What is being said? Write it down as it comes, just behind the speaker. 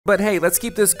But hey, let's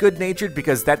keep this good-natured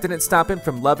because that didn't stop him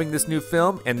from loving this new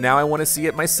film, and now I want to see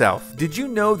it myself. Did you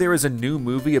know there is a new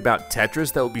movie about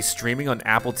Tetris that will be streaming on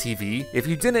Apple TV? If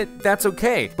you didn't, that's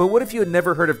okay. But what if you had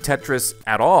never heard of Tetris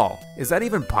at all? Is that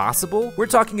even possible? We're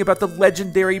talking about the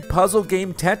legendary puzzle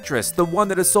game Tetris, the one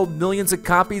that has sold millions of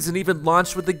copies and even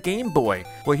launched with the Game Boy.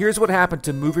 Well, here's what happened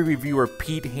to movie reviewer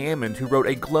Pete Hammond, who wrote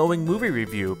a glowing movie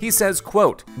review. He says,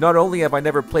 quote, "Not only have I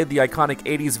never played the iconic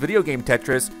 80s video game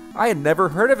Tetris, I had never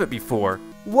heard of it before.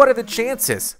 What are the chances?